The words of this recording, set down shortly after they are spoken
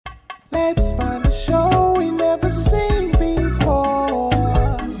Let's find a show we never seen before.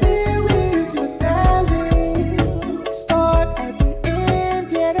 Series finale. Start at the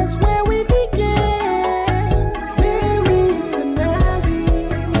end, yeah, that's where we begin. Series finale.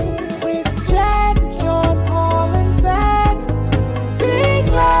 With Jack, John, Paul, and Zach. Big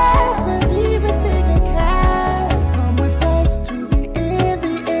laughs and even bigger cast. Come with us to the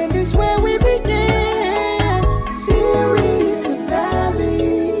end is where we begin. Series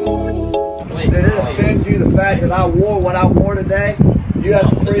finale. Did it offend you the fact that I wore what I wore today? You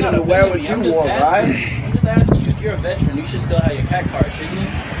have the freedom to wear what you wore, right? I'm just asking you, if you're a veteran, you should still have your cat card, shouldn't you?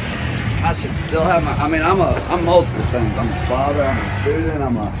 I should still have my. I mean, I'm multiple things. I'm a father. I'm a student.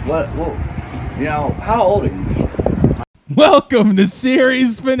 I'm a what? You know, how old are you? Welcome to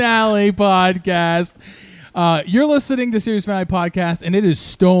Series Finale Podcast. You're listening to Series Finale Podcast, and it is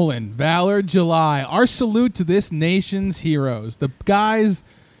Stolen Valor July. Our salute to this nation's heroes, the guys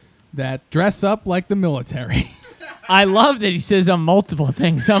that dress up like the military. I love that he says I'm multiple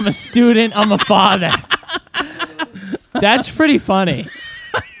things. I'm a student. I'm a father. That's pretty funny.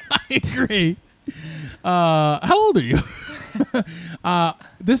 I agree. How old are you?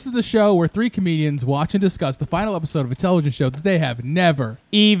 This is the show where three comedians watch and discuss the final episode of a television show that they have never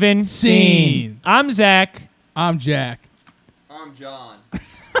Even seen. I'm Zach. I'm Jack. I'm John.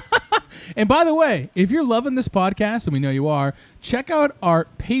 And by the way, if you're loving this podcast, and we know you are, check out our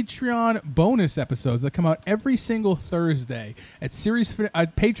Patreon bonus episodes that come out every single Thursday at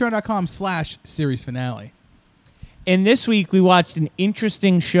patreon.com/series finale. And this week we watched an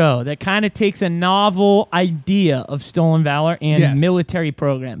interesting show that kind of takes a novel idea of stolen valor and military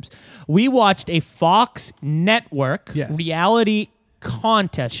programs. We watched a Fox Network reality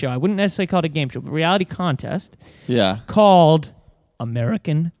contest show. I wouldn't necessarily call it a game show, but reality contest. Yeah. Called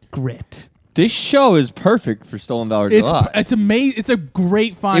American Grit. This show is perfect for Stolen Valor July. It's amazing. It's a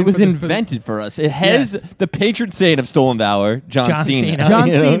great find. It was invented for us. It has the patron saint of Stolen Valor, John Cena.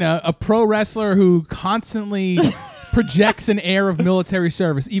 John Cena, a pro wrestler who constantly projects an air of military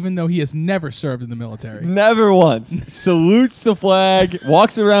service, even though he has never served in the military. Never once. Salutes the flag,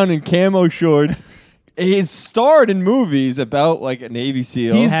 walks around in camo shorts. He's starred in movies about like a Navy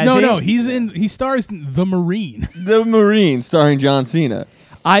SEAL. He stars in The Marine. The Marine, starring John Cena.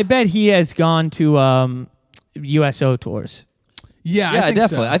 I bet he has gone to USO tours. Yeah, I think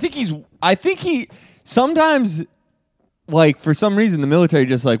definitely. So. I think he sometimes, like, for some reason, the military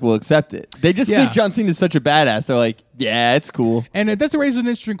just like will accept it. They just think John Cena is such a badass. They're like, yeah, it's cool. And that's raises an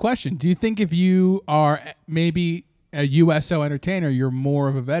interesting question. Do you think if you are maybe a USO entertainer, you're more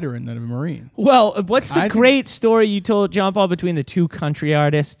of a veteran than a Marine? Well, what's the great story you told, John Paul, between the two country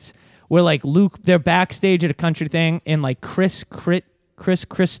artists where like Luke, they're backstage at a country thing and like Chris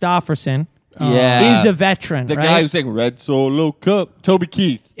Christopherson is a veteran, the right? guy who's saying Red Solo Cup, Toby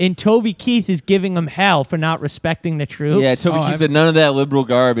Keith. And Toby Keith is giving him hell for not respecting the troops. Yeah, Toby Keith said none of that liberal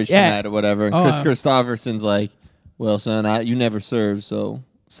garbage tonight or whatever. And Chris Christopherson's like, well, son, you never served, so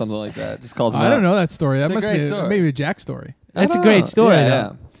something like that. Just calls him out. I don't know that story. That it's must be maybe a Jack story. That's a great story, though.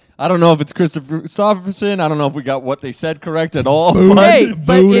 Yeah. I don't know if it's Christopherson. I don't know if we got what they said correct at all. Hey,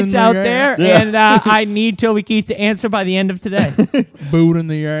 but it's out there, and I need Toby Keith to answer by the end of today. Boot in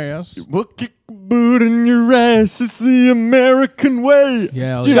the ass. We'll kick boot in your ass. It's the American way.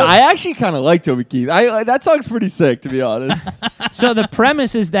 Yeah, dude, I actually kind of like Toby Keith. That song's pretty sick, to be honest. So the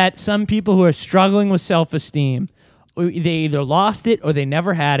premise is that some people who are struggling with self-esteem, they either lost it or they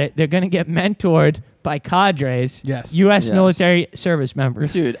never had it. They're going to get mentored by cadres, U.S. military service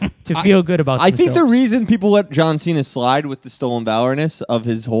members, dude, to feel good about themselves. I think the reason people let John Cena slide with the stolen valorness of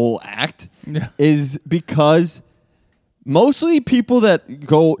his whole act is because mostly people that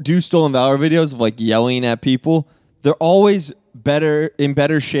go do stolen valor videos of like yelling at people, they're always in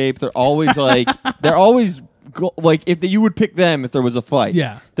better shape. They're always like if you would pick them if there was a fight.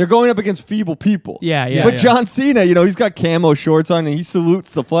 Yeah. They're going up against feeble people. Yeah. But John Cena, he's got camo shorts on and he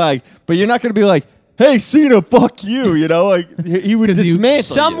salutes the flag, but you're not going to be like, hey, Cena, fuck you, like he would dismantle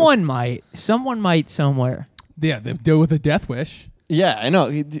Someone might somewhere. Yeah, they do it with a death wish. Yeah, I know.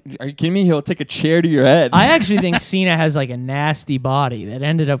 Are you kidding me? He'll take a chair to your head. I actually think Cena has like a nasty body that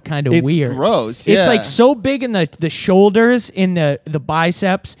ended up kind of weird. It's gross. It's like so big in the shoulders, in the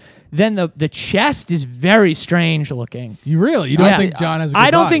biceps. Then the chest is very strange looking. You don't think John has a good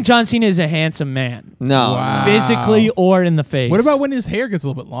I don't body? think John Cena is a handsome man. No. Wow. Physically or in the face. What about when his hair gets a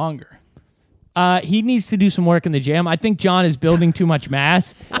little bit longer? He needs to do some work in the gym. I think John is building too much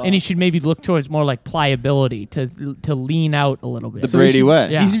mass, and he should maybe look towards more like pliability to lean out a little bit. The Brady way.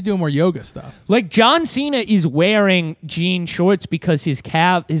 Yeah. He should be doing more yoga stuff. Like John Cena is wearing jean shorts because his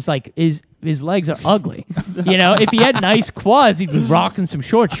calf is his legs are ugly. You know, if he had nice quads, he'd be rocking some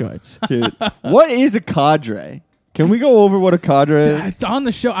short shorts. Dude, what is a cadre? Can we go over what a cadre is? It's on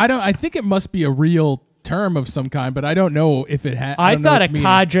the show. I think it must be a real term of some kind, but I don't know if it has. I thought a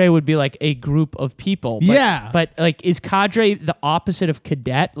cadre would be like a group of people. But, Yeah. But like, is cadre the opposite of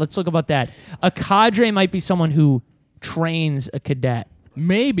cadet? Let's look about that. A cadre might be someone who trains a cadet.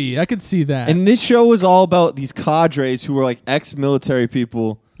 Maybe I could see that. And this show was all about these cadres who were like ex-military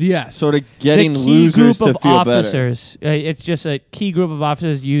people, yes, sort of getting the key losers group to of feel officers. It's just a key group of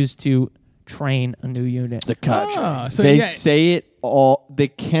officers used to train a new unit. better. The cadre. So they yeah, say it all. They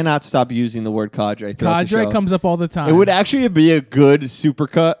cannot stop using the word cadre. throughout the cadre show. comes up all the time. It would actually be a good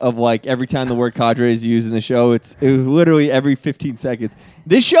supercut of like every time the word cadre is used in the show. It was literally every 15 seconds.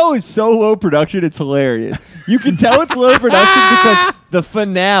 This show is so low production, it's hilarious. You can tell it's low production because the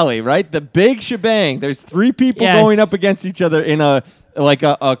finale, right? The big shebang. There's 3 people going up against each other in a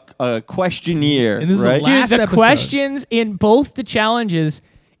questionnaire, And this is the right? last Dude, the episode. questions in both the challenges,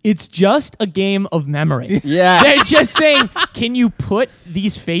 it's just a game of memory. Yeah. They're just saying, can you put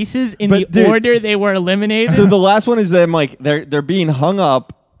these faces in But, the dude, order they were eliminated? So the last one is them like they're being hung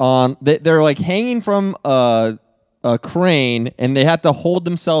up on. They're like hanging from a crane, and they have to hold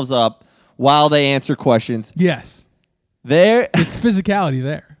themselves up while they answer questions. Yes, It's physicality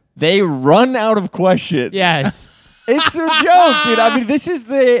there. They run out of questions. Yes. It's a joke, dude. I mean, this is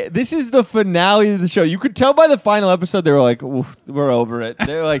the finale of the show. You could tell by the final episode they were like, we're over it.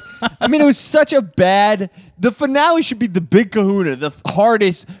 They're like, I mean, it was such a bad. The finale should be the big kahuna, the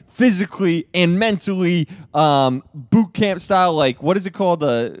hardest physically and mentally boot camp style. Like, what is it called?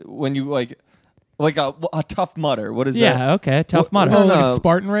 When you like a tough mudder. What is that? Yeah, okay. Tough mudder. Oh, No, like no. a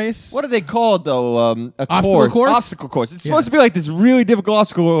Spartan race. What are they called though? Obstacle course? Obstacle course. It's supposed Yes. to be like this really difficult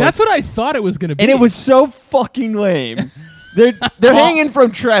obstacle course. That's what I thought it was going to be. And it was so fucking lame. They're hanging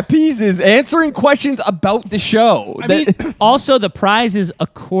from trapezes, answering questions about the show. I mean, Also, the prize is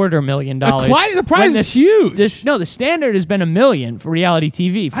 $250,000. The prize When is huge. The standard has been $1 million for reality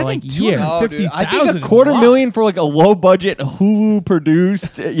TV for I like think years. 250 I think $50,000 a quarter is a lot. million for like a low budget Hulu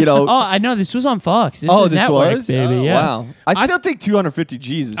produced. Oh, I know. This was on Fox. This is this network, was baby. Oh, yeah. wow. I still think 250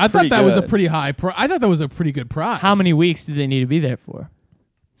 G's is I thought pretty that was a good. pretty high. I thought that was a pretty good prize. How many weeks did they need to be there for?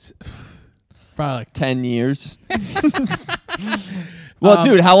 Probably like 10 years. Well,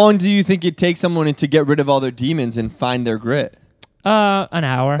 dude, how long do you think it takes someone to get rid of all their demons and find their grit? An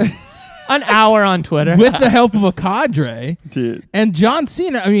hour. An hour on Twitter. with the help of a cadre. Dude. And John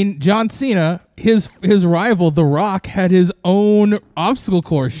Cena, his rival, The Rock, had his own obstacle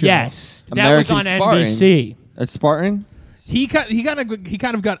course show. Yes. That American was on Spartan. NBC. A Spartan? He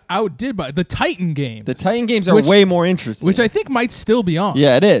kind of got outdid by the Titan games. The Titan games are Which- way more interesting. which I think might still be on.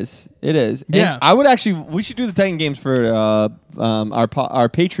 Yeah, it is. It is. And Yeah. I would actually. We should do the Titan games for our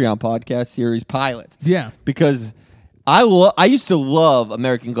Patreon podcast series pilot. Yeah. Because I used to love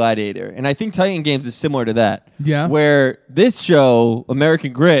American Gladiator, and I think Titan games is similar to that. Yeah. Where this show,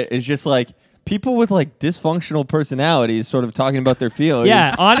 American Grit, is just like people with like dysfunctional personalities, sort of talking about their feelings.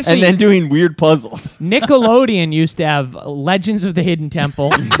 Yeah, honestly- and then doing weird puzzles. Nickelodeon used to have Legends of the Hidden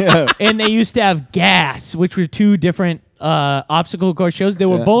Temple, and they used to have Gas, which were 2 different obstacle course shows. They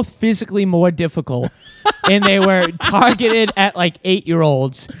were Yeah. both physically more difficult, and they were targeted at like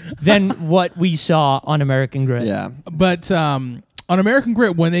 8-year-olds than what we saw on American Grit. Yeah. But on American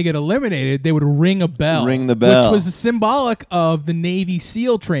Grit, when they get eliminated, they would ring a bell. Ring the bell. Which was symbolic of the Navy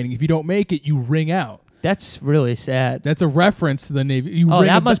SEAL training. If you don't make it, you ring out. That's really sad. That's a reference to the Navy. You Oh, ring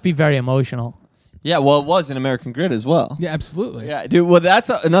a that be- be very emotional. Yeah, well, it was in American Grit as well. Yeah, absolutely. Yeah, dude. Well, that's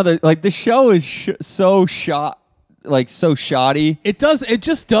another. Like the show is so shoddy. It does. It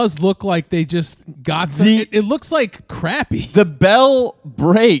just does look like they just got some. It looks like crappy. The bell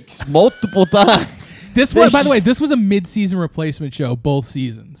breaks multiple times. This was, by the way, this was a mid-season replacement show, both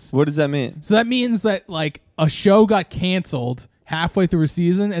seasons. What does that mean? So that means that like a show got canceled halfway through a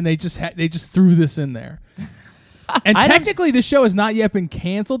season, and they just threw this in there. And technically, the show has not yet been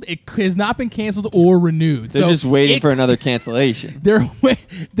canceled. It has not been canceled or renewed. They're just waiting for another cancellation. They're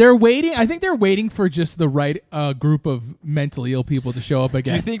waiting. I think they're waiting for just the right group of mentally ill people to show up Do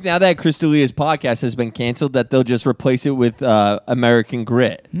again. you think now that Crystalia's podcast has been canceled that they'll just replace it with American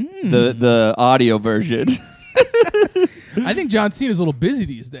Grit, the audio version? I think John Cena's a little busy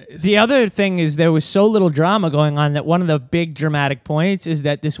these days. The other thing is there was so little drama going on that one of the big dramatic points is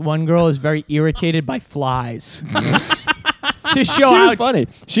that this one girl is very irritated by flies. to show She was out. funny.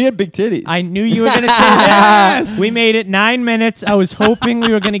 She had big titties. I knew you were going to say that. Yes. We made it 9 minutes. I was hoping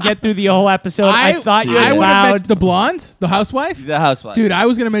we were going to get through the whole episode. I thought you I had would have vowed. mentioned the blonde, the housewife. the housewife. Dude, I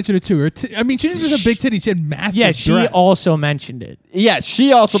was gonna mention it too. I mean, she didn't just have big titties; she had massive. Yeah, she breasts. also mentioned it. Yeah,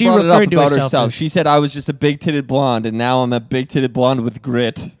 she also She brought it up referred to about herself herself. as- She said, I was just a big-titted blonde, and now I'm a big-titted blonde with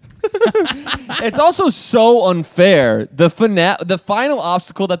grit. It's also so unfair. The final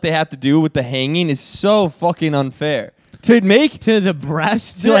obstacle that they have to do with the hanging is so fucking unfair. To make... To the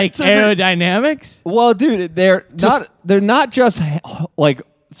breasts, Yeah, like to the- aerodynamics. Well, dude, they're not just like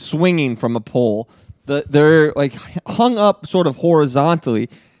swinging from a pole. They're like hung up sort of horizontally.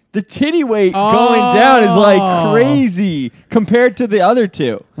 The titty weight going down is like crazy compared to the other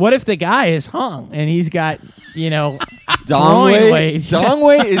two. What if the guy is hung and he's got, Dong groin weight. Dong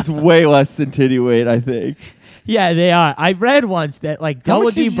weight is way less than titty weight, I think. Yeah, they are. I read once that like How double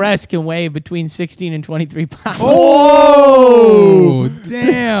much D is- breasts can weigh between 16 and 23 pounds. Oh,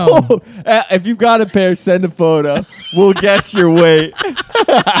 damn! If you've got a pair, send a photo. We'll guess your weight.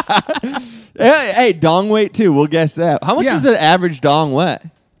 Hey, dong weight too. We'll guess that. How much Yeah. does an average dong weigh?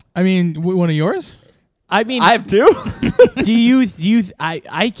 I mean, one of yours? I mean, I have two. do you?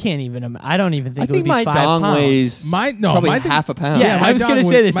 I can't even. I don't even think I it would think be my 5 dong pounds. weighs probably my thing- half a pound. Yeah, my I was gonna dong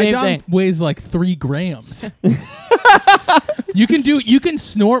say the my same dong thing. weighs like 3 grams. You can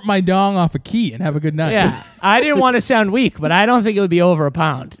snort my dong off a key and have a good night. Yeah, I didn't want to sound weak, but I don't think it would be over a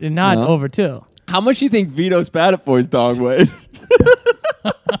pound, and not No. over 2. How much do you think Vito Spatafor's dong weighed?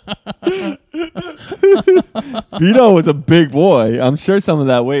 Vito was a big boy. I'm sure some of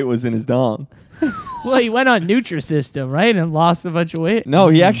that weight was in his dong. Well, he went on Nutrisystem, right, and lost a bunch of weight. No,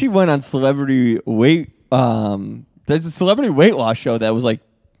 he actually went on celebrity weight. There's a celebrity weight loss show that was like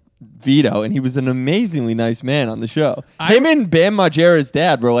Vito, and he was an amazingly nice man on the show. Him and Bam Margera's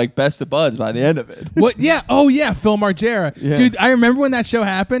dad were like best of buds by the end of it. What? Yeah. Oh, yeah. Phil Margera. Yeah. Dude, I remember when that show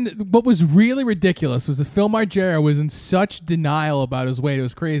happened. What was really ridiculous was that Phil Margera was in such denial about his weight. It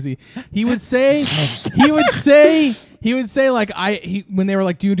was crazy. He would say, like, when they were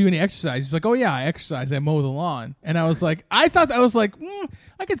like, do you do any exercise? He's like, oh yeah, I exercise. I mow the lawn. And I was like, I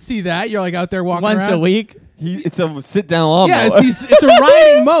could see that. You're like out there walking Once around. a week. It's a sit down lawnmower. Yeah, it's a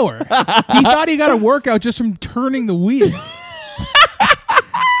riding mower. He thought he got a workout just from turning the wheel.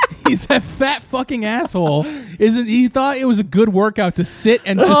 He's that fat fucking asshole. He thought it was a good workout to sit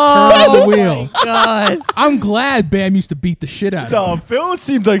and just turn the wheel. God. I'm glad Bam used to beat the shit out of No, him. Phil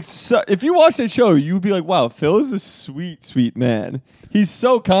seems like if you watch that show, you'd be like, wow, Phil is a sweet, sweet man. He's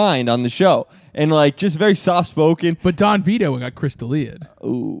so kind on the show and like just very soft spoken. But Don Vito got Chris D'Elia.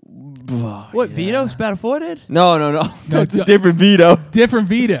 What, Vito Spatafor did? No. That's a Don- different Vito. Different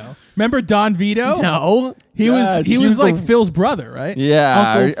Vito. Remember Don Vito? No. He Yes, he was like the- Phil's brother, right?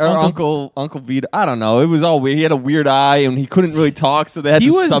 Yeah, Uncle Vito. I don't know. It was all weird. He had a weird eye and he couldn't really talk, so they had He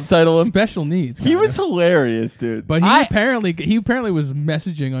to was subtitle him. special needs. He kinda. was hilarious, dude. But he apparently was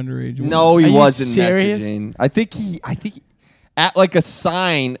messaging underage women. No, he Are you wasn't serious? messaging. I think he at like a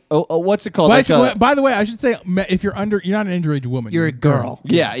sign. What's it called? By the way, I should say if you're not an underage woman. You're a girl.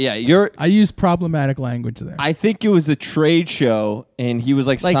 Yeah. I use problematic language there. I think it was a trade show, and he was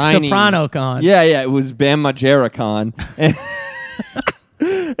like Like signing. Soprano Con. Yeah, it was Bam Margera Con, and,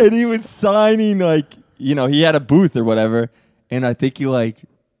 and he was signing like he had a booth or whatever, and I think he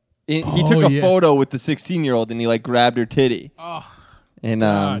took a photo with the 16-year-old and he like grabbed her titty. Oh, and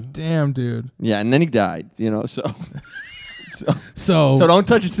God damn, dude. yeah, and then he died. So So don't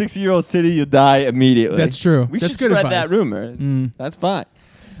touch a 60-year-old's titty; you'll die immediately. That's true. We That's should good spread advice. that rumor. That's fine.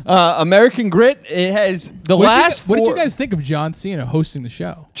 American Grit. It has the what last. did you four- guys think of John Cena hosting the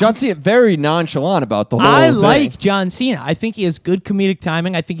show? John Cena very nonchalant about the whole I thing. like John Cena. I think he has good comedic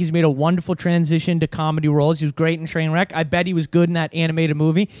timing. I think he's made a wonderful transition to comedy roles. He was great in Trainwreck. I bet he was good in that animated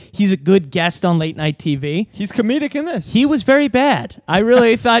movie. He's a good guest on late night TV. He's comedic in this. He was very bad. I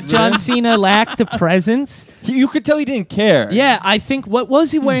really thought John Cena lacked a presence. You could tell he didn't care. Yeah, I think, what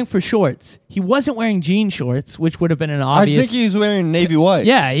was he wearing for shorts? He wasn't wearing jean shorts, which would have been an I obvious. think he was wearing navy white.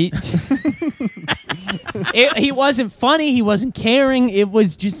 Yeah, he wasn't funny. He wasn't caring. It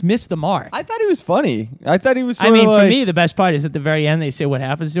was just missed the mark. I thought he was funny. I thought he was sort I mean, of for like, me, the best part is at the very end, they say what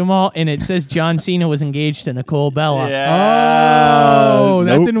happens to them all, and it says John Cena was engaged to Nicole Bella. yeah. Oh,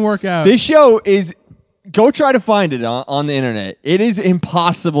 that Nope. didn't work out. This show is Go try to find it on the internet. It is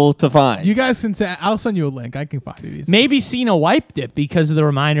impossible to find. You guys can say, I'll send you a link. I can find it easily. Maybe Cena wiped it because of the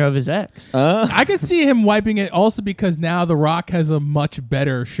reminder of his ex. I could see him wiping it also because now The Rock has a much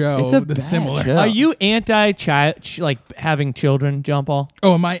better show It's a that's bad similar. show. Are you anti-child, like having children, John Paul?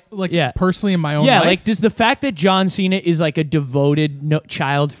 Oh, am I personally in my own life? Like does the fact that John Cena is like a devoted,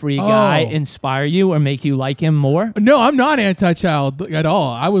 child-free guy inspire you or make you like him more? No, I'm not anti-child at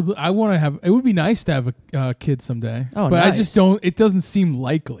all. I want to have. It would be nice to have a kid someday. Oh, but I nice. just don't. It doesn't seem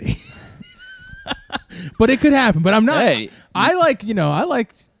likely. But it could happen. But I'm not. Hey. I like.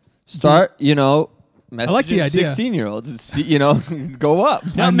 Start, like messaging the idea. 16-year-olds. Go up.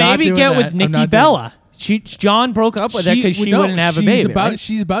 Now, I'm not maybe doing get that. with I'm Nikki not doing Bella. John broke up with her because she wouldn't have a baby. right?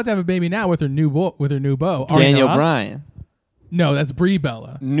 She's about to have a baby now with her new beau. Daniel Rock? Bryan. No, that's Brie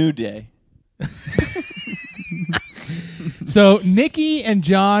Bella. New Day. So Nikki and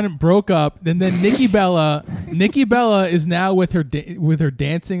John broke up, and then Nikki Bella is now with her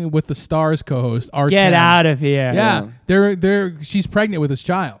Dancing with the Stars co-host. Get out of here. Yeah, she's pregnant with his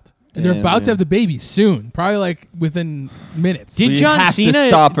child, and they're Damn, about dude. to have the baby soon, probably like within minutes. Did So you John have Cena to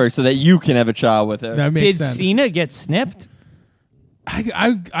stop her so that you can have a child with her. that Did makes sense? Cena get snipped?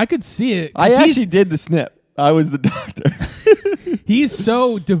 I could see it. 'cause I actually did the snip. I was the doctor. he's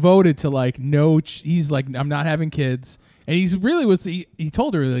so devoted to like he's like I'm not having kids. And he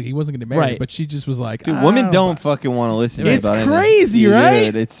told her that he wasn't going to marry her, Right. but she just was like, Dude, I women don't know. fucking want to listen to me It's about anything. crazy, Dude,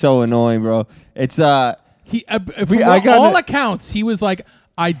 right? It's so annoying, bro. It's From I got all it. accounts, he was like,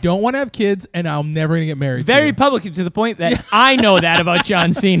 I don't want to have kids, and I'm never going to get married. to Very you. publicly to the point that I know that about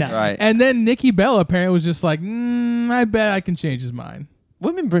John Cena. right. And then Nikki Bella apparently was just like, I bet I can change his mind.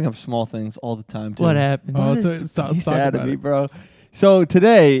 Women bring up small things all the time too. What happened? Oh, What let's is talk sad to about me, it. bro. So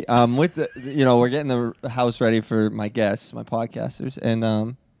today, with the we're getting the house ready for my guests, my podcasters,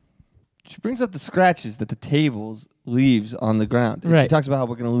 and she brings up the scratches that the tables leaves on the ground. And She Right. talks about how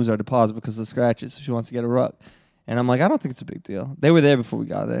we're going to lose our deposit because of the scratches. So she wants to get a rug, and I'm like, I don't think it's a big deal. They were there before we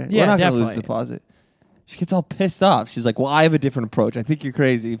got there. Yeah, we're not going to lose definitely. the deposit. She gets all pissed off. She's like, well, I have a different approach. I think you're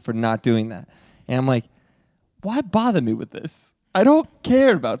crazy for not doing that. And I'm like, why bother me with this? I don't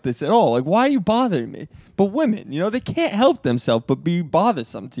care about this at all. Like, why are you bothering me? But women, they can't help themselves but be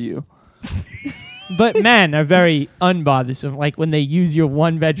bothersome to you. But men are very unbothersome. Like when they use your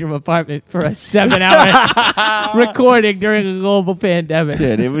 1-bedroom apartment for a 7-hour recording during a global pandemic.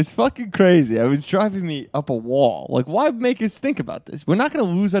 Dude, it was fucking crazy. It was driving me up a wall. Like, why make us think about this? We're not going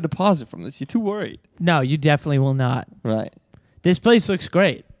to lose our deposit from this. You're too worried. No, you definitely will not. Right. This place looks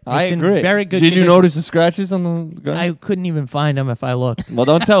great. I It's in agree. very good Did you condition. notice the scratches on the ground? I couldn't even find them if I looked. Well,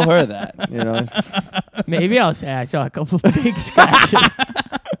 don't tell her that. Maybe I'll say I saw a couple of big scratches.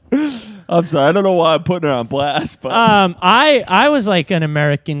 I'm sorry. I don't know why I'm putting her on blast, but I was like an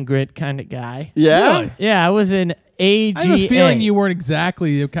American Grit kind of guy. yeah. Really? Yeah, I was an AGA. I have a feeling you weren't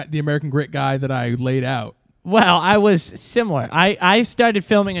exactly the American Grit guy that I laid out. Well, I was similar. I started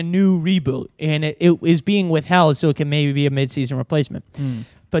filming a new reboot, and it is being withheld, so it can maybe be a mid-season replacement.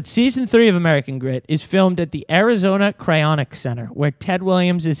 But season 3 of American Grit is filmed at the Arizona Cryonics Center, where Ted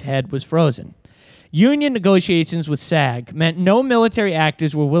Williams' head was frozen. Union negotiations with SAG meant no military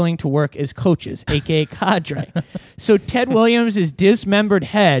actors were willing to work as coaches, aka cadre. So Ted Williams' dismembered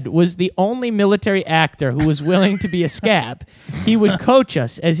head was the only military actor who was willing to be a scab. He would coach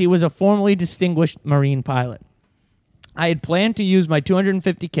us as he was a formerly distinguished Marine pilot. I had planned to use my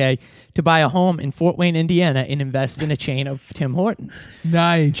 $250K to buy a home in Fort Wayne, Indiana, and invest in a chain of Tim Hortons.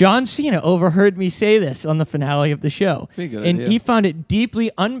 Nice. John Cena overheard me say this on the finale of the show, Pretty good and idea. he found it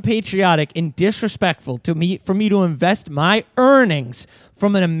deeply unpatriotic and disrespectful for me to invest my earnings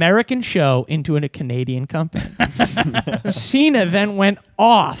from an American show into a Canadian company. Cena then went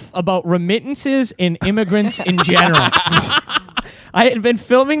off about remittances and immigrants in general. I had been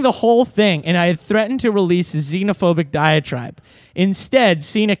filming the whole thing, and I had threatened to release a xenophobic diatribe. Instead,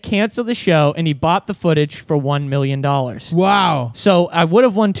 Cena canceled the show, and he bought the footage for $1 million. Wow. So I would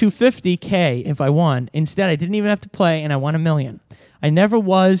have won $250K if I won. Instead, I didn't even have to play, and I won $1 million. I never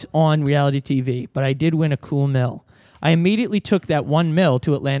was on reality TV, but I did win a cool mill. I immediately took that $1 million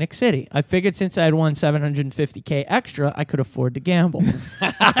to Atlantic City. I figured since I had won $750K extra, I could afford to gamble.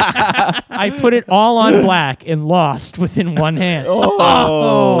 I put it all on black and lost within one hand.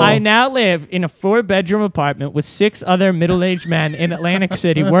 Oh. I now live in a 4-bedroom apartment with 6 other middle-aged men in Atlantic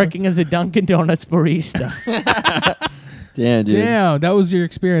City working as a Dunkin' Donuts barista. Damn, dude. Damn, that was your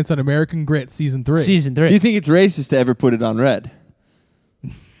experience on American Grit season 3. Season 3. Do you think it's racist to ever put it on red?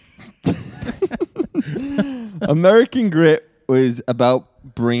 American Grit was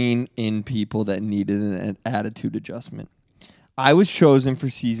about bringing in people that needed an attitude adjustment. I was chosen for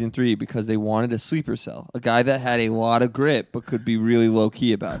season 3 because they wanted a sleeper cell, a guy that had a lot of grit but could be really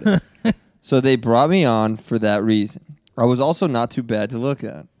low-key about it. So they brought me on for that reason. I was also not too bad to look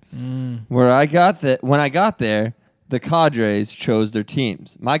at. When I got there, the cadres chose their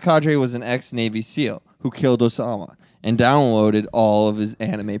teams. My cadre was an ex-Navy SEAL who killed Osama and downloaded all of his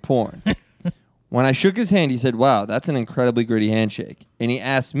anime porn. When I shook his hand, he said, "Wow, that's an incredibly gritty handshake." And he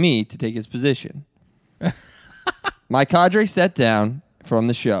asked me to take his position. My cadre stepped down from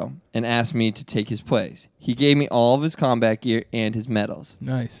the show and asked me to take his place. He gave me all of his combat gear and his medals.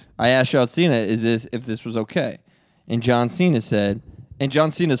 Nice. I asked John Cena if this was okay. And John Cena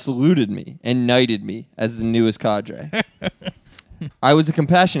saluted me and knighted me as the newest cadre. I was a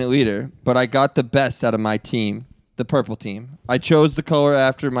compassionate leader, but I got the best out of my team, the purple team. I chose the color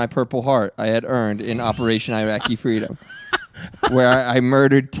after my purple heart I had earned in Operation Iraqi Freedom, where I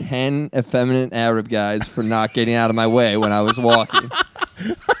murdered 10 effeminate Arab guys for not getting out of my way when I was walking.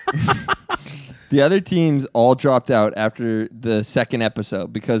 The other teams all dropped out after the second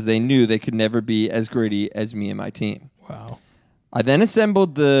episode because they knew they could never be as gritty as me and my team. Wow. I then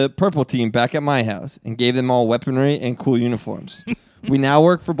assembled the purple team back at my house and gave them all weaponry and cool uniforms. We now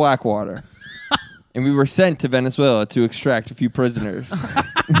work for Blackwater. And we were sent to Venezuela to extract a few prisoners.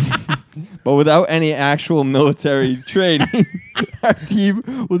 But without any actual military training, our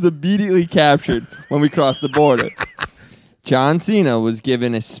team was immediately captured when we crossed the border. John Cena was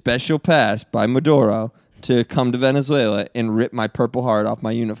given a special pass by Maduro to come to Venezuela and rip my purple heart off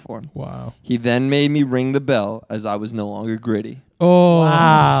my uniform. Wow. He then made me ring the bell as I was no longer gritty. Oh,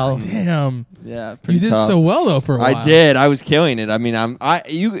 wow. Damn. Yeah, pretty You did tough. so well, though, for a while. I did. I was killing it. I mean,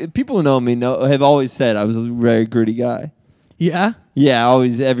 people who know me have always said I was a very gritty guy. Yeah? Yeah,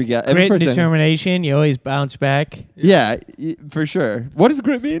 always, every guy. Every Grit and person. determination. You always bounce back. Yeah, for sure. What does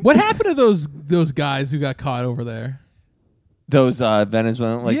grit mean? What happened to those guys who got caught over there? Those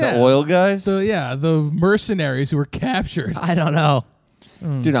Venezuelan, Yeah. the oil guys? The mercenaries who were captured. I don't know.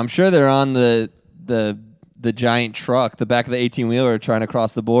 Dude, I'm sure they're on the giant truck, the back of the 18-wheeler trying to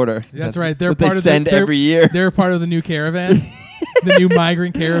cross the border. That's right. They're what part they of send every year. They're part of the new caravan, the new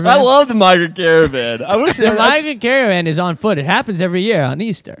migrant caravan. I love the migrant caravan. I wish The migrant caravan is on foot. It happens every year on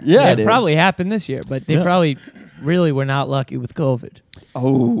Easter. Yeah, it it probably happened this year, but they probably really were not lucky with COVID.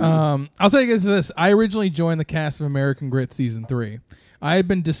 Oh. I'll tell you guys this. I originally joined the cast of American Grit Season 3. I had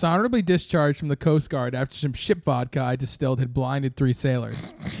been dishonorably discharged from the Coast Guard after some ship vodka I distilled had blinded 3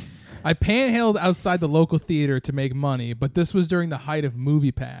 sailors. I panhandled outside the local theater to make money, but this was during the height of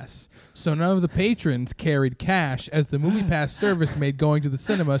MoviePass, so none of the patrons carried cash as the MoviePass service made going to the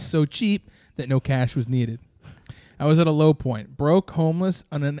cinema so cheap that no cash was needed. I was at a low point, broke, homeless,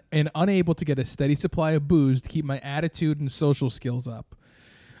 and unable to get a steady supply of booze to keep my attitude and social skills up.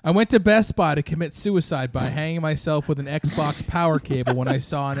 I went to Best Buy to commit suicide by hanging myself with an Xbox power cable when I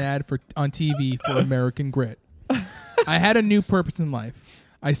saw an ad on TV for American Grit. I had a new purpose in life.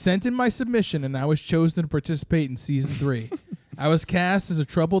 I sent in my submission and I was chosen to participate in Season 3. I was cast as a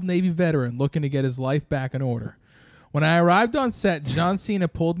troubled Navy veteran looking to get his life back in order. When I arrived on set, John Cena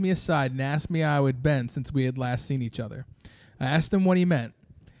pulled me aside and asked me how I had been since we had last seen each other. I asked him what he meant.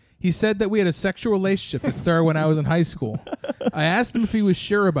 He said that we had a sexual relationship that started when I was in high school. I asked him if he was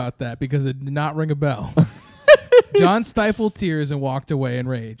sure about that because it did not ring a bell. John stifled tears and walked away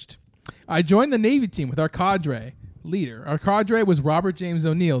enraged. I joined the Navy team with our cadre leader. Our cadre was Robert James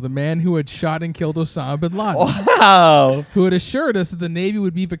O'Neill, the man who had shot and killed Osama bin Laden. Wow. Who had assured us that the Navy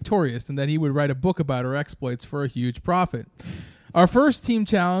would be victorious and that he would write a book about our exploits for a huge profit. Our first team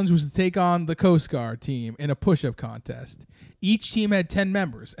challenge was to take on the Coast Guard team in a push-up contest. Each team had 10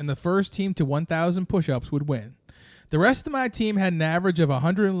 members, and the first team to 1,000 push-ups would win. The rest of my team had an average of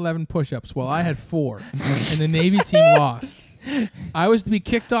 111 push-ups, while I had 4, and the Navy team lost. I was to be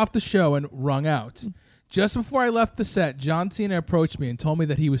kicked off the show and wrung out. Just before I left the set, John Cena approached me and told me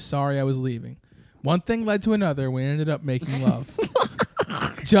that he was sorry I was leaving. One thing led to another, and we ended up making love.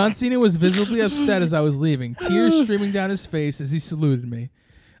 John Cena was visibly upset as I was leaving, tears streaming down his face as he saluted me.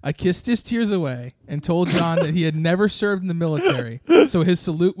 I kissed his tears away and told John that he had never served in the military, so his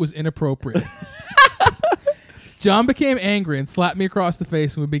salute was inappropriate. John became angry and slapped me across the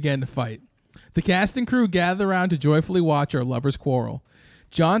face, and we began to fight. The cast and crew gathered around to joyfully watch our lovers quarrel.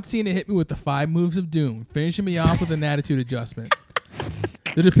 John Cena hit me with the 5 moves of doom, finishing me off with an attitude adjustment.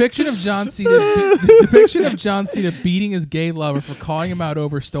 The depiction of John Cena beating his gay lover for calling him out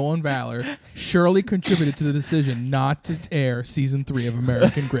over stolen valor surely contributed to the decision not to air Season 3 of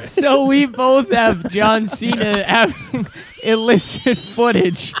American Grit. So we both have John Cena having illicit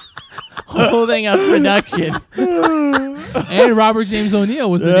footage holding up production. and Robert James O'Neill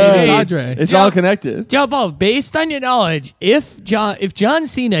was the Navy cadre. It's all connected. Jumbo, based on your knowledge, if John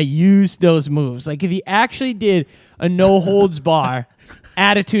Cena used those moves, like if he actually did a no holds bar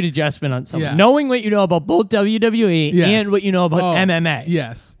attitude adjustment on someone, knowing what you know about both WWE and what you know about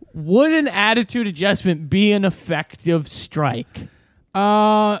MMA, would an attitude adjustment be an effective strike?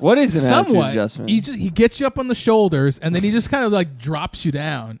 What is an attitude adjustment? He gets you up on the shoulders and then he just kind of like drops you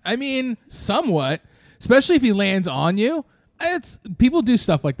down. I mean, somewhat, especially if he lands on you. People do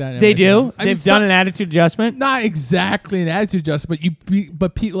stuff like that. They do. They've done an attitude adjustment. Not exactly an attitude adjustment,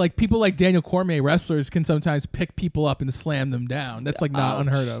 but people like Daniel Cormier, wrestlers, can sometimes pick people up and slam them down. That's like not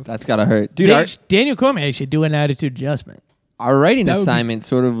unheard of. That's gotta hurt, dude. Daniel Cormier should do an attitude adjustment. Our writing assignment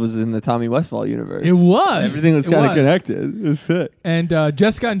sort of was in the Tommy Westphal universe. It was. Everything was kind of connected. It was sick. And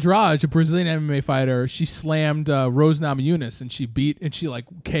Jessica Andrade, a Brazilian MMA fighter, she slammed Rose Namajunas and she like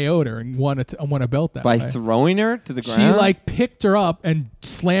KO'd her and won a belt that way. By throwing her to the ground? She like picked her up and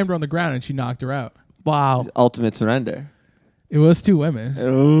slammed her on the ground and she knocked her out. Wow. Ultimate surrender. It was 2 women.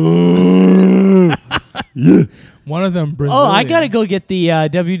 One of them Brazilian. Oh, I gotta go get the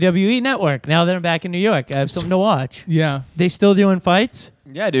WWE Network now that I'm back in New York. I have something to watch. Yeah. They still doing fights?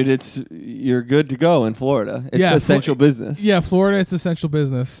 Yeah, dude. You're good to go in Florida. It's essential business. Yeah, Florida, it's essential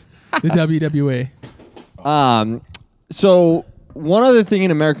business. The WWE. So one other thing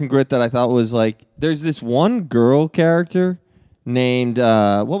in American Grit that I thought was like, there's this one girl character named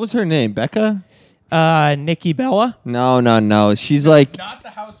what was her name? Becca? Nikki Bella? No. She's like Not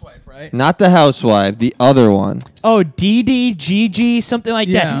the housewife, right? Not the housewife, the other one. Oh, Dee Gigi, something like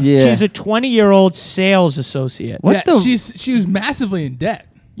that. Yeah. She's a 20-year-old sales associate. She was massively in debt.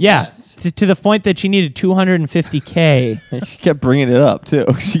 Yeah, to the point that she needed $250K. She kept bringing it up too.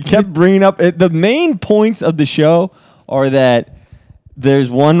 She kept bringing up the main points of the show are that there's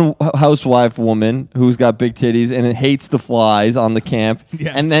one housewife woman who's got big titties and it hates the flies on the camp,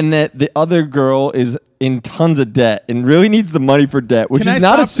 and then that the other girl is in tons of debt and really needs the money for debt, which is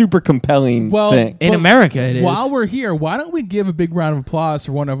not a super compelling thing. In America, it is. While we're here, why don't we give a big round of applause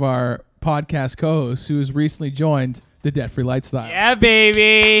for one of our podcast co-hosts who has recently joined the Debt-Free Lifestyle. Yeah,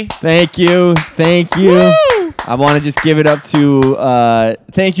 baby. Thank you. Woo! I want to just give it up to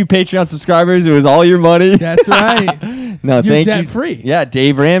thank you, Patreon subscribers. It was all your money. That's right. No, You're thank you. debt-free. Yeah,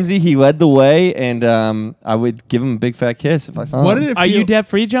 Dave Ramsey, he led the way, and I would give him a big fat kiss if I saw him. Are you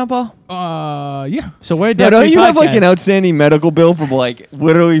debt-free, Jumbo? Yeah. So we're No, debt-free. don't you have like podcast. an outstanding medical bill from like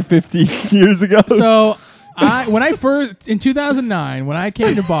literally 50 years ago? So in 2009, when I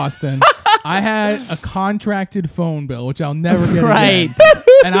came to Boston, I had a contracted phone bill, which I'll never get again.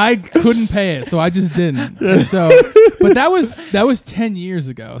 And I couldn't pay it, so I just didn't. And but that was 10 years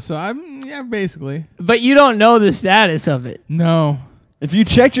ago. So basically. But you don't know the status of it. No. If you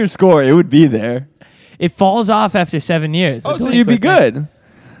checked your score, it would be there. It falls off after 7 years. Oh, so you'd be good.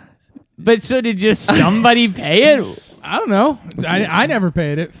 But so did just somebody pay it? I don't know. I never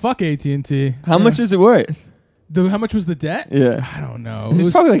paid it. Fuck AT&T. How much is it worth? How much was the debt? Yeah. I don't know. It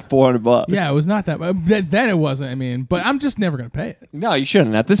was probably like $400. Yeah, it was not that much. Then it wasn't. I mean, but I'm just never going to pay it. No, you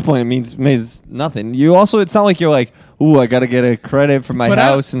shouldn't. At this point, it means nothing. You also, it's not like you're like, ooh, I got to get a credit for my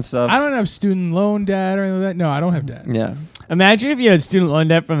house and stuff. I don't have student loan debt or anything like that. No, I don't have debt. Yeah. Imagine if you had student loan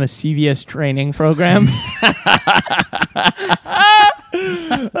debt from a CVS training program.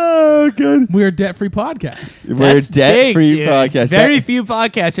 Oh, good. We're a debt-free podcast. We're a debt-free podcast. Very few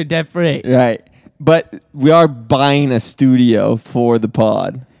podcasts are debt-free. Right. But we are buying a studio for the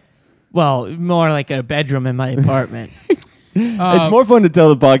pod. Well, more like a bedroom in my apartment. It's more fun to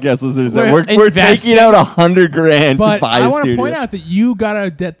tell the podcast listeners that we're investing. taking out $100,000 to buy a studio. But I want to point out that you got out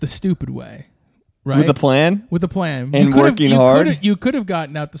of debt the stupid way. Right? With a plan? With a plan. And working hard? You could have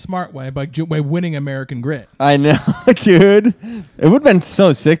gotten out the smart way by winning American Grit. I know, dude. It would have been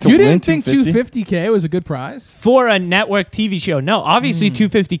so sick to win. You didn't think $250K was a good prize? For a network TV show. No, obviously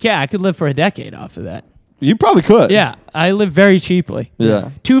 $250K. I could live for a decade off of that. You probably could. Yeah, I live very cheaply.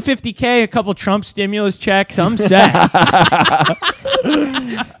 Yeah. $250K, a couple Trump stimulus checks, I'm set.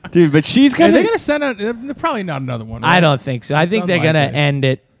 Dude, but she's Are going they going to send out? Probably not another one. Right? I don't think so. I think they're going to end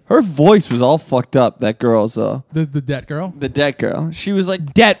it. Her voice was all fucked up, that girl's The debt girl? The debt girl. She was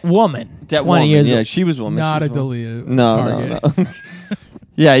like Debt woman. debt 20 woman. years Yeah, old. she was woman. Not she a was woman. Dalia. No. Target.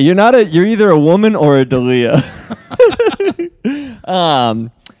 Yeah, you're either a woman or a Dalia.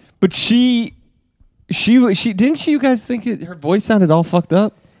 But she didn't you guys think her voice sounded all fucked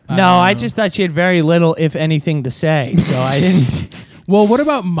up? No, I just thought she had very little, if anything, to say. So I didn't. Well, what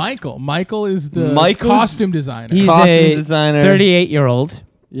about Michael? Michael is the costume designer. He's Costume a designer. 38-year-old.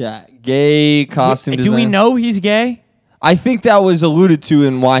 Yeah, gay costume designer. Do we know he's gay? I think that was alluded to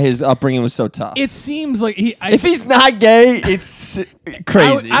in why his upbringing was so tough. It seems like if he's not gay, it's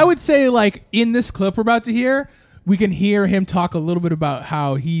crazy. I would say, like, in this clip we're about to hear, we can hear him talk a little bit about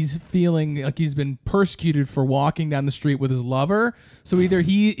how he's feeling like he's been persecuted for walking down the street with his lover. So either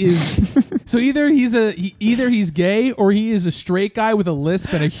he's gay or he is a straight guy with a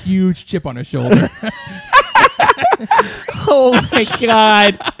lisp and a huge chip on his shoulder. Oh my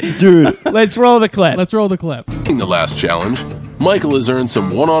God, dude! Let's roll the clip. In the last challenge, Michael has earned some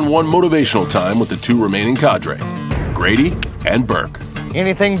one-on-one motivational time with the two remaining cadre, Grady and Burke.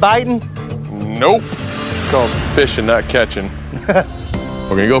 Anything biting? Nope. It's called fishing, not catching. We're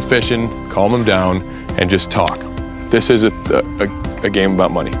gonna go fishing, calm him down, and just talk. This is a game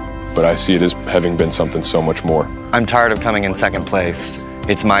about money, but I see it as having been something so much more. I'm tired of coming in second place.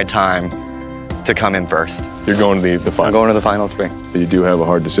 It's my time to come in first. You're going to the final. I'm going to the final three. But you do have a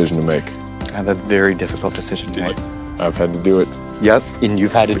hard decision to make. I have a very difficult decision to make. I've had to do it. Yep, and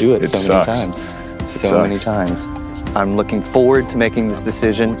you've had to do it so sucks. many times. So many times. I'm looking forward to making this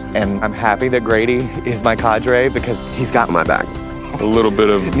decision, and I'm happy that Grady is my cadre because he's got my back. A little bit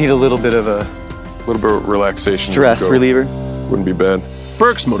of relaxation. Stress reliever. Wouldn't be bad.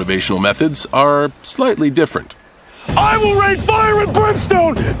 Burke's motivational methods are slightly different. I will rain fire and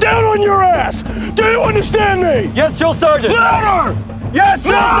brimstone down on your ass! Do you understand me? Yes, Drill Sergeant! Louder! Yes,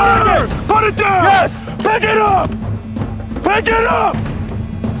 louder! Put it down! Yes! Pick it up! Pick it up!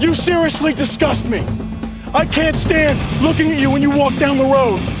 You seriously disgust me. I can't stand looking at you when you walk down the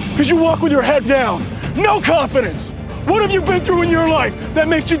road, because you walk with your head down. No confidence! What have you been through in your life that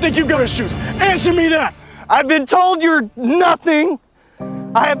makes you think you've got issues? Answer me that! I've been told you're nothing.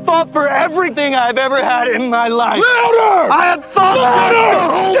 I have fought for everything I've ever had in my life. Louder! I have fought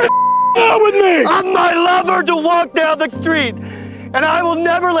Get with me! I'm my lover to walk down the street. And I will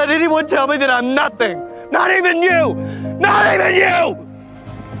never let anyone tell me that I'm nothing. Not even you! Not even you!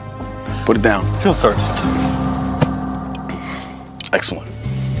 Put it down. Drill Sergeant. Excellent.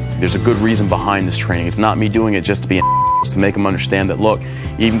 There's a good reason behind this training. It's not me doing it just to be to make them understand that, look,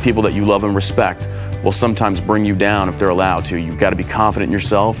 even people that you love and respect will sometimes bring you down if they're allowed to. You've got to be confident in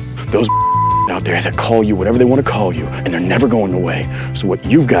yourself. Those out there that call you whatever they want to call you, and they're never going away. So what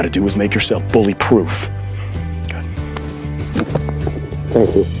you've got to do is make yourself bully-proof. Good.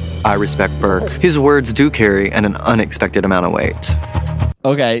 Thank you. I respect Burke. His words do carry an unexpected amount of weight.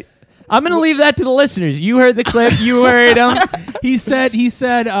 Okay. I'm going to leave that to the listeners. You heard the clip. You heard him. He said,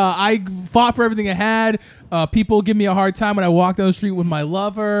 I fought for everything I had. People give me a hard time when I walk down the street with my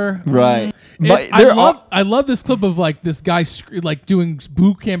lover. Right. But I love this clip of, like, this guy doing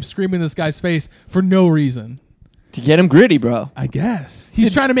boot camp, screaming in this guy's face for no reason. To get him gritty, bro. I guess.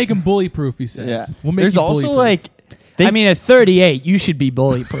 He's trying to make him bully-proof, he says. Yeah. We'll make There's you also, bully-proof. At 38, you should be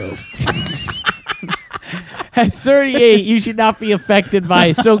bully-proof. At 38, you should not be affected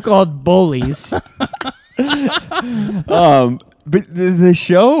by so-called bullies. But the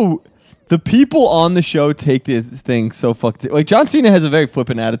show, the people on the show take this thing so fucked. Like, John Cena has a very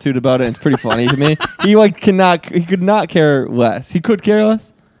flippant attitude about it, and it's pretty funny to me. He could not care less. He could care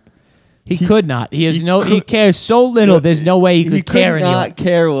less. He could not. He cares so little. There's no way he could care anymore. He could not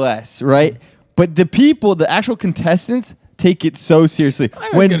care less, right? But the people, the actual contestants, take it so seriously.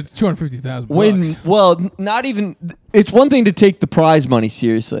 When get $250,000. Well, not even. It's one thing to take the prize money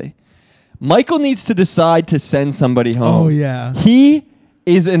seriously. Michael needs to decide to send somebody home. Oh yeah. He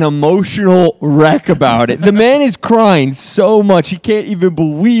is an emotional wreck about it. The man is crying so much he can't even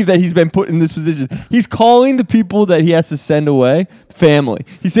believe that he's been put in this position. He's calling the people that he has to send away family.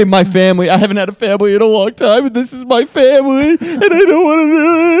 He's saying, "My family. I haven't had a family in a long time, and this is my family, and I don't want to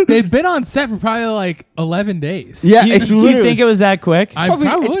do it." They've been on set for probably like 11 days. Yeah, Do you think it was that quick?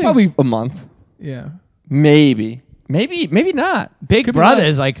 It's probably a month. Yeah. Maybe not. Big Brother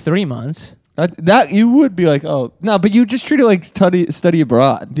is like 3 months. That you would be like, oh no, but you just treat it like study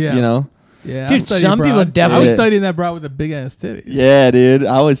abroad. Yeah, you know. Yeah, dude. Some people I was studying that broad with the big ass titties. Yeah, dude,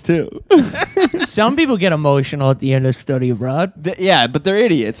 I was too. Some people get emotional at the end of study abroad. Yeah, but they're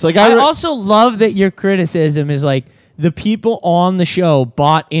idiots. Like I also love that your criticism is like the people on the show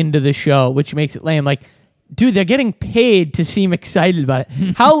bought into the show, which makes it lame. Like, dude, they're getting paid to seem excited about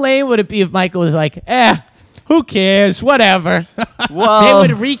it. How lame would it be if Michael was like, who cares? Whatever. Well, they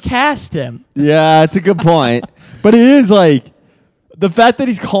would recast him. Yeah, it's a good point. But it is like the fact that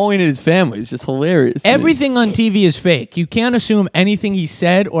he's calling it his family is just hilarious. Everything on TV is fake. You can't assume anything he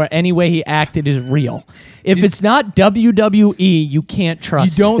said or any way he acted is real. If it's not WWE, you can't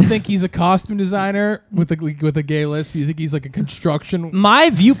trust You don't think he's a costume designer with a gay lisp? You think he's like a construction? My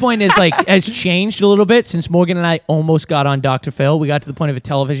viewpoint is like has changed a little bit since Morgan and I almost got on Dr. Phil. We got to the point of a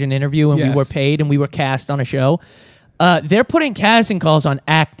television interview and we were paid and we were cast on a show. they're putting casting calls on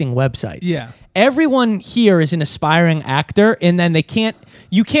acting websites. Yeah. Everyone here is an aspiring actor, and then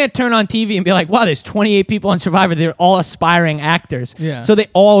you can't turn on TV and be like, wow, there's 28 people on Survivor. They're all aspiring actors. Yeah. So they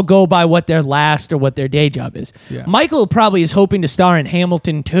all go by what their last or what their day job is. Yeah. Michael probably is hoping to star in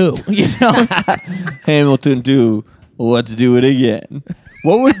Hamilton 2. You know? Hamilton 2, let's do it again.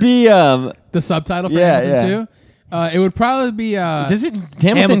 What would be the subtitle for Hamilton 2? It would probably be Does it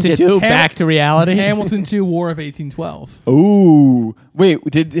Hamilton 2, Back to Reality? Hamilton 2, War of 1812. Ooh. Wait,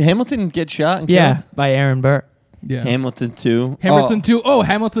 did Hamilton get shot and killed? By Aaron Burr. Yeah. Hamilton 2. Hamilton 2. Oh,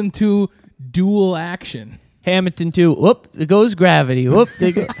 Hamilton 2 Dual Action. Hamilton 2. Whoop, there goes gravity. Whoop.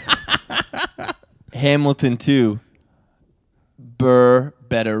 Hamilton 2. Burr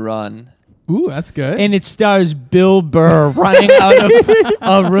better run. Ooh, that's good. And it stars Bill Burr running out of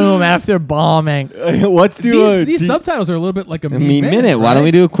a room after bombing. These subtitles are a little bit like a meme minute. Why don't we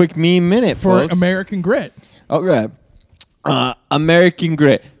do a quick meme minute for folks? American Grit? Okay. American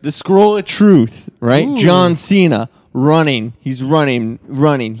Grit. The scroll of truth, right? Ooh. John Cena running. He's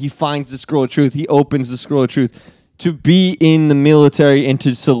running. He finds the scroll of truth. He opens the scroll of truth. To be in the military and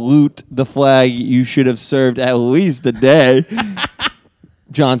to salute the flag you should have served at least a day.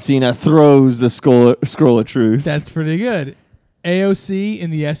 John Cena throws the scroll of truth. That's pretty good. AOC in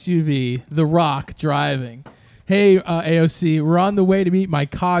the SUV. The Rock driving. Hey, AOC, we're on the way to meet my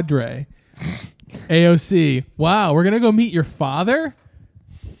cadre. AOC, wow, we're going to go meet your father?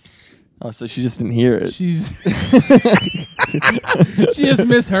 Oh, so she just didn't hear it. She just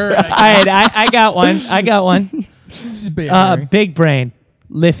misheard. I got one. She's big. Big brain,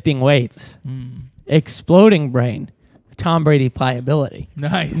 lifting weights. Exploding brain, Tom Brady pliability.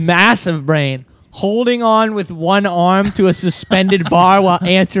 Nice. Massive brain, holding on with one arm to a suspended bar while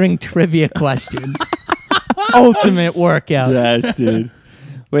answering trivia questions. Ultimate workout. Yes, dude.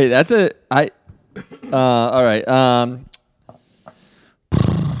 Wait, all right.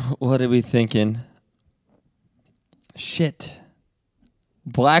 What are we thinking? Shit.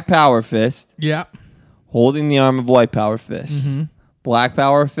 Black Power Fist. Yeah. Holding the arm of White Power Fist. Mm-hmm. Black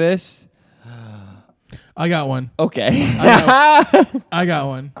Power Fist. I got one. Okay. I got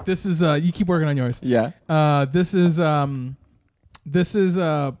one. This is you keep working on yours. Yeah. This is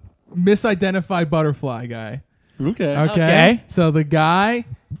misidentified butterfly guy. Okay. So the guy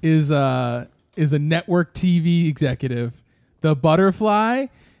is a network TV executive. The butterfly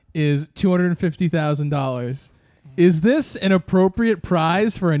is $250,000. Is this an appropriate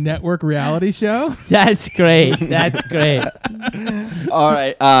prize for a network reality show? That's great. All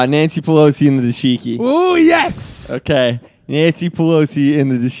right. Nancy Pelosi in the dashiki. Ooh, yes. Okay. Nancy Pelosi in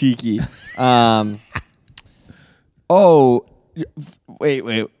the dashiki.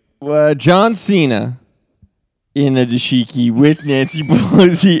 Wait. John Cena in a dashiki with Nancy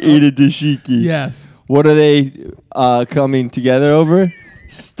Pelosi in a dashiki. Yes. What are they coming together over?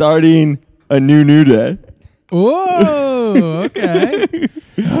 Starting a new day. Whoa. Okay.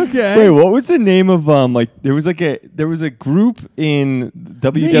 Wait, what was the name of there was a group in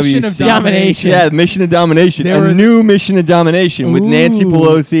WWC. Mission of Domination. Yeah, Mission of Domination. New Mission of Domination with Nancy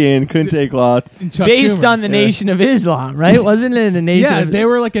Pelosi and Kunte Cloth. Based on the Nation of Islam, right? Wasn't it a Nation? Yeah, they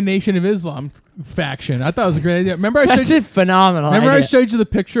were like a Nation of Islam faction. I thought it was a great idea. Remember, phenomenal. Remember, idea. I showed you the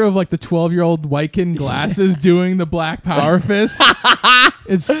picture of like the 12-year-old white kid in glasses doing the Black Power Fist.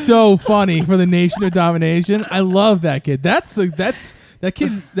 It's so funny for the Nation of Domination. I love that kid. That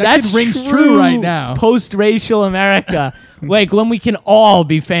kid rings true right now. Post-racial America, like when we can all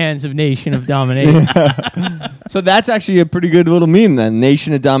be fans of Nation of Domination. So that's actually a pretty good little meme then.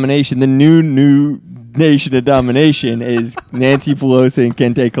 Nation of Domination. The new Nation of Domination is Nancy Pelosi and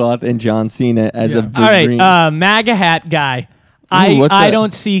Kente Cloth and John Cena as a big all right, green. MAGA hat guy. I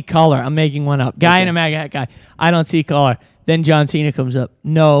don't see color. I'm making one up. Guy in a MAGA hat guy. I don't see color. Then John Cena comes up.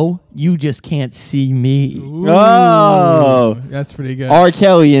 No, you just can't see me. Ooh, that's pretty good. R.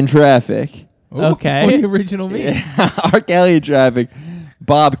 Kelly in traffic. Ooh, okay. What the original me? Yeah. R. Kelly in traffic.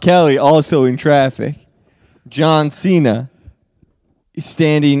 Bob Kelly also in traffic. John Cena is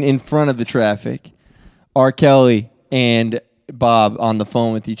standing in front of the traffic. R. Kelly and Bob on the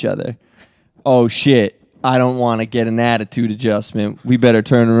phone with each other. Oh, shit. I don't want to get an attitude adjustment. We better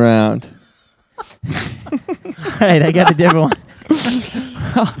turn around. All right, I got a different one.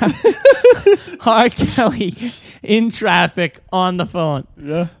 R. Kelly in traffic on the phone.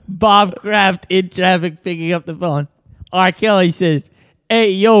 Yeah. Bob Kraft in traffic picking up the phone. R. Kelly says,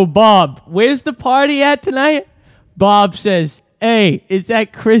 "Hey, yo, Bob, where's the party at tonight?" Bob says, "Hey, it's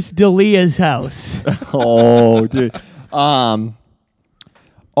at Chris D'Elia's house." Oh, dude. R.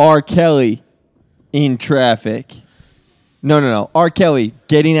 Kelly in traffic. No. R. Kelly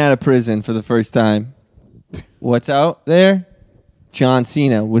getting out of prison for the first time. What's out there? John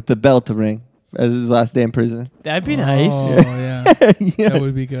Cena with the bell to ring as his last day in prison. That'd be nice. Oh, yeah. That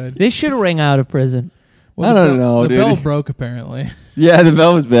would be good. They should ring out of prison. Well, I don't know, the dude. bell broke, apparently. Yeah, the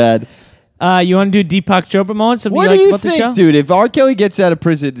bell was bad. You want to do Deepak Chopra moments? What do you think, dude? If R. Kelly gets out of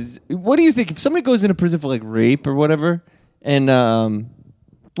prison, what do you think? If somebody goes into prison for like rape or whatever, and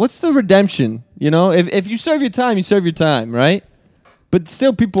what's the redemption? You know, if you serve your time, you serve your time, right? But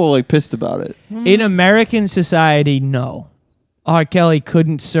still, people are like pissed about it. In American society, no. R. Kelly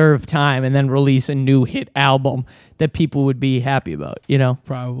couldn't serve time and then release a new hit album that people would be happy about, you know?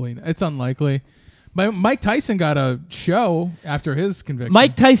 Probably. It's unlikely. But Mike Tyson got a show after his conviction.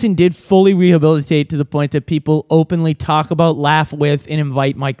 Mike Tyson did fully rehabilitate to the point that people openly talk about, laugh with, and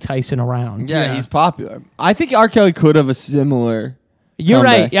invite Mike Tyson around. Yeah, he's popular. I think R. Kelly could have a similar. You're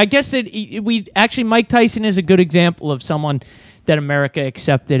comeback. right. I guess that Mike Tyson is a good example of someone that America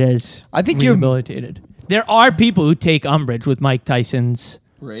accepted as rehabilitated. There are people who take umbrage with Mike Tyson's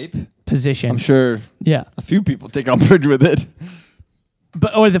rape position. I'm sure. Yeah, a few people take umbrage with it.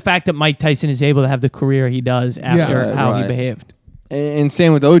 Or the fact that Mike Tyson is able to have the career he does after how he behaved. And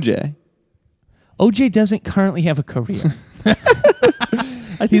same with OJ. OJ doesn't currently have a career.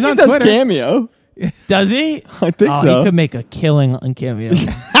 I think he does Cameo. Does he? I think so. He could make a killing on Cameo. All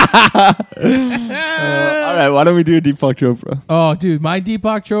right, why don't we do a Deepak Chopra? Oh, dude, my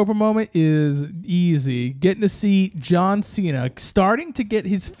Deepak Chopra moment is easy. Getting to see John Cena starting to get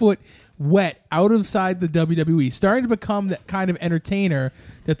his foot wet outside the WWE, starting to become that kind of entertainer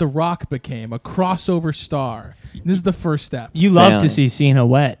that The Rock became, a crossover star. And this is the first step. You love to see Cena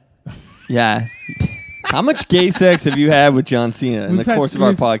wet. Yeah. How much gay sex have you had with John Cena in the course of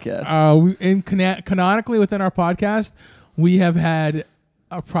our podcast? Canonically within our podcast, we have had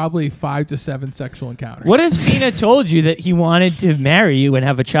probably 5 to 7 sexual encounters. What if Cena told you that he wanted to marry you and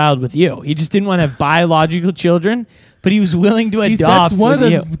have a child with you? He just didn't want to have biological children, but he was willing to adopt. That's one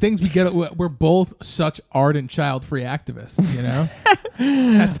with of the things we get. We're both such ardent child-free activists, you know?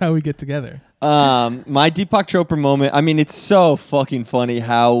 That's how we get together. My Deepak Chopra moment, I mean, it's so fucking funny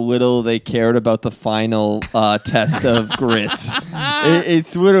how little they cared about the final test of grit.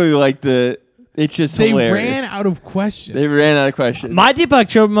 It's literally like it's just hilarious. They ran out of questions. My Deepak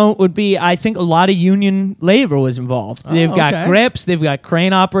Chopra moment would be, I think a lot of union labor was involved. They've got grips, they've got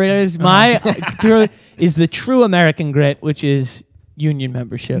crane operators. Is the true American grit, which is union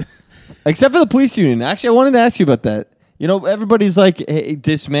membership. Except for the police union. Actually, I wanted to ask you about that. You know, everybody's like, hey,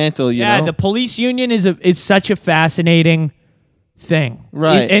 dismantle, you know? The police union is such a fascinating thing.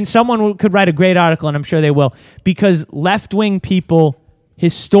 Right. And someone could write a great article, and I'm sure they will, because left-wing people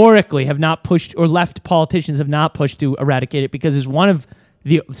historically have not pushed, or left politicians have not pushed to eradicate it, because it's one of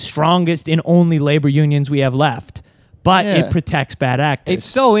the strongest and only labor unions we have left. But it protects bad actors. It's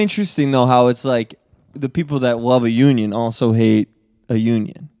so interesting, though, how it's like the people that love a union also hate a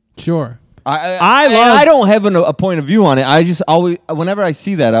union. Sure. I don't have a point of view on it. I just always, whenever I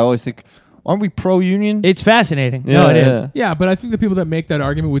see that, I always think, aren't we pro-union? It's fascinating. Yeah, it is. Yeah, but I think the people that make that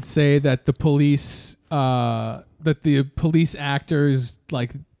argument would say that the police actors,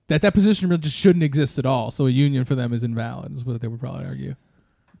 like, that position really just shouldn't exist at all. So a union for them is invalid, is what they would probably argue.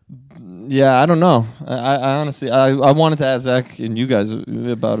 Yeah, I don't know. I honestly, I wanted to ask Zach and you guys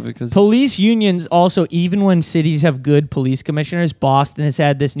about it because police unions also, even when cities have good police commissioners, Boston has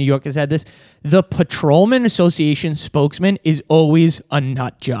had this, New York has had this, the Patrolman Association spokesman is always a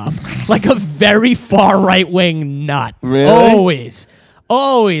nut job. Like a very far right-wing nut. Really?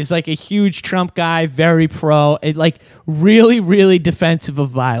 Always like a huge Trump guy, very pro, like really, really defensive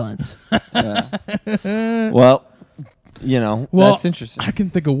of violence. Well, you know, that's interesting. I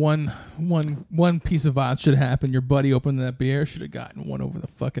can think of one piece of violence should happen. Your buddy opened that beer, should have gotten one over the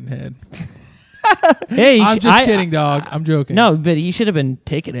fucking head. Hey, I'm just kidding, dog. I'm joking. No, but he should have been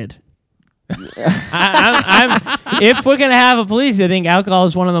ticketed. If we're gonna have a police, I think alcohol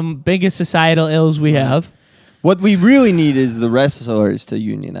is one of the biggest societal ills we have. What we really need is the wrestlers to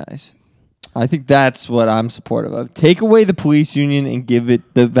unionize. I think that's what I'm supportive of. Take away the police union and give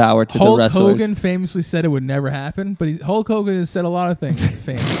it the power to the wrestlers. Hulk Hogan famously said it would never happen, but Hulk Hogan has said a lot of things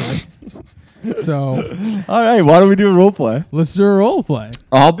famously. So, all right, why don't we do a role play? Let's do a role play.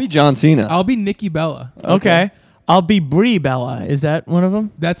 I'll be John Cena. I'll be Nikki Bella. Okay. I'll be Brie Bella. Is that one of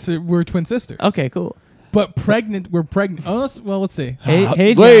them? We're twin sisters. Okay, cool. But we're pregnant. Oh, well, let's see.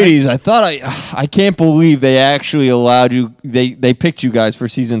 Hey, ladies, I thought I can't believe they actually allowed you. They picked you guys for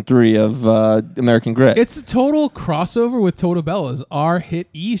season 3 of American Grit. It's a total crossover with Total Bellas, our hit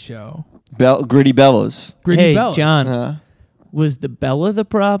show. Gritty Bellas. Gritty Bellas. John, was the Bella the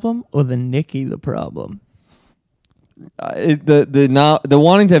problem or the Nikki the problem? The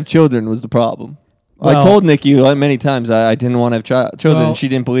wanting to have children was the problem. I told Nikki many times I didn't want to have children. And she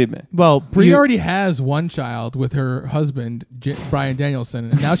didn't believe me. Well, Bree already has one child with her husband, Brian Danielson,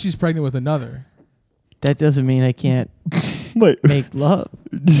 and now she's pregnant with another. That doesn't mean I can't make love.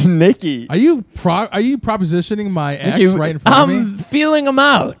 Nikki. Are you propositioning my ex right in front of me? I'm feeling him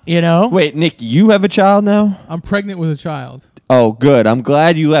out, you know? Wait, Nikki, you have a child now? I'm pregnant with a child. Oh, good. I'm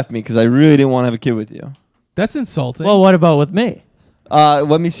glad you left me because I really didn't want to have a kid with you. That's insulting. Well, what about with me?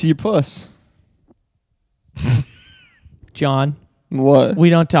 Let me see your puss. John. What? We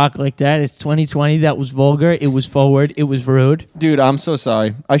don't talk like that. It's 2020. That was vulgar. It was forward. It was rude. Dude, I'm so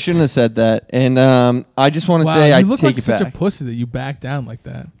sorry. I shouldn't have said that. And I just want to say I take it back. You look like such a pussy that you back down like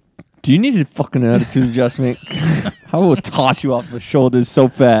that. Do you need a fucking attitude adjustment? I will toss you off the shoulders so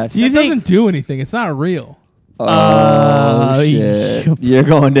fast. It doesn't do anything. It's not real. Oh, shit. You're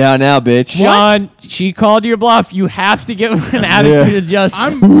going down now, bitch. John, she called your bluff. You have to give her an attitude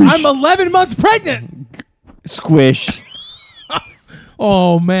adjustment. I'm 11 months pregnant. Squish.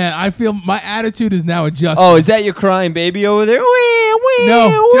 Oh, man. I feel my attitude is now adjusted. Oh, is that your crying baby over there?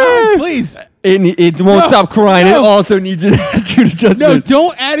 No, John, please. It won't stop crying. No. It also needs an attitude adjustment. No,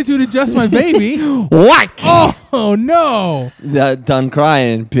 don't attitude adjust my baby. Whack. Oh, no. Done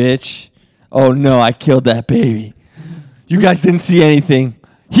crying, bitch. Oh, no, I killed that baby. You guys didn't see anything.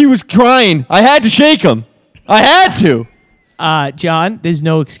 He was crying. I had to shake him. I had to. John, there's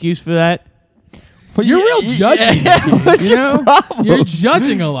no excuse for that. But you're real judging. What's your problem? You're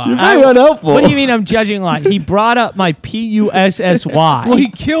judging a lot. You're very unhelpful. What do you mean I'm judging a lot? He brought up my PUSSY. Well, he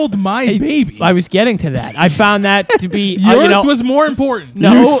killed my baby. I was getting to that. I found that to be... yours was more important.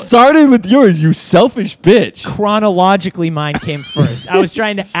 No. You started with yours, you selfish bitch. Chronologically, mine came first. I was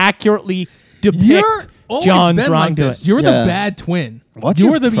trying to accurately depict John's wrongdoing. You're the bad twin.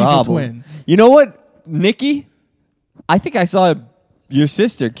 You're the evil twin. You know what, Nikki? I think I saw your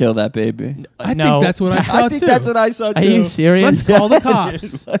sister kill that baby. I think that's what I saw, I think that's what I saw, too. Are you serious? Let's call the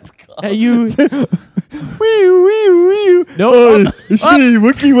cops. Let's call. Are you... No. It's me,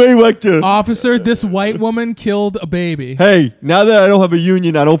 Wookie Waywector. Officer, this white woman killed a baby. Hey, now that I don't have a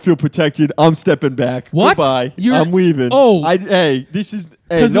union, I don't feel protected. I'm stepping back. What? Goodbye. I'm leaving. Oh. This is...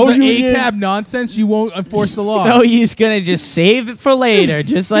 Because no of the union. ACAB nonsense, you won't enforce the law. So he's going to just save it for later,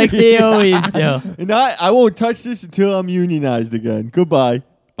 just like they always do. And I won't touch this until I'm unionized again. Goodbye.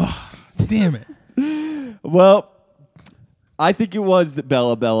 Oh, damn it. Well, I think it was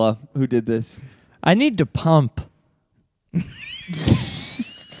Bella who did this. I need to pump.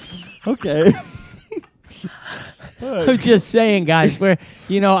 Okay. I'm just saying, guys,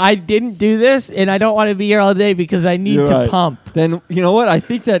 I didn't do this, and I don't want to be here all day because I need to pump. Then, you know what? I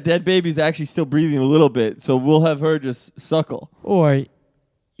think that baby's actually still breathing a little bit, so we'll have her just suckle. Or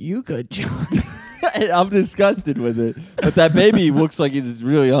you could, John. I'm disgusted with it. But that baby looks like he's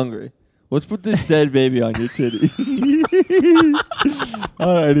really hungry. Let's put this dead baby on your titty.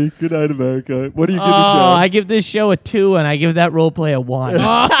 Alrighty. Good night, America. What do you give the show? I give this show a 2, and I give that role play a 1.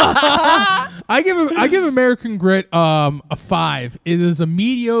 I give American Grit a 5. It is a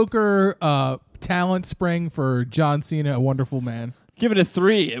mediocre talent spring for John Cena, a wonderful man. Give it a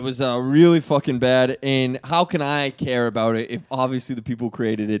 3. It was really fucking bad. And how can I care about it if obviously the people who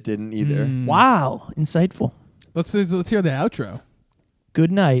created it didn't either? Wow. Insightful. Let's hear the outro.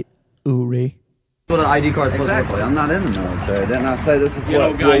 Good night, Uri. What an ID card's supposed to look like. I'm not in the military. Didn't I say this is what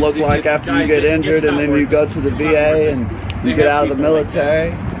it will look like after you get injured and then you go to the VA and you get out of the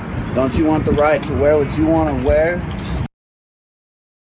military? Don't you want the right to wear what you want to wear?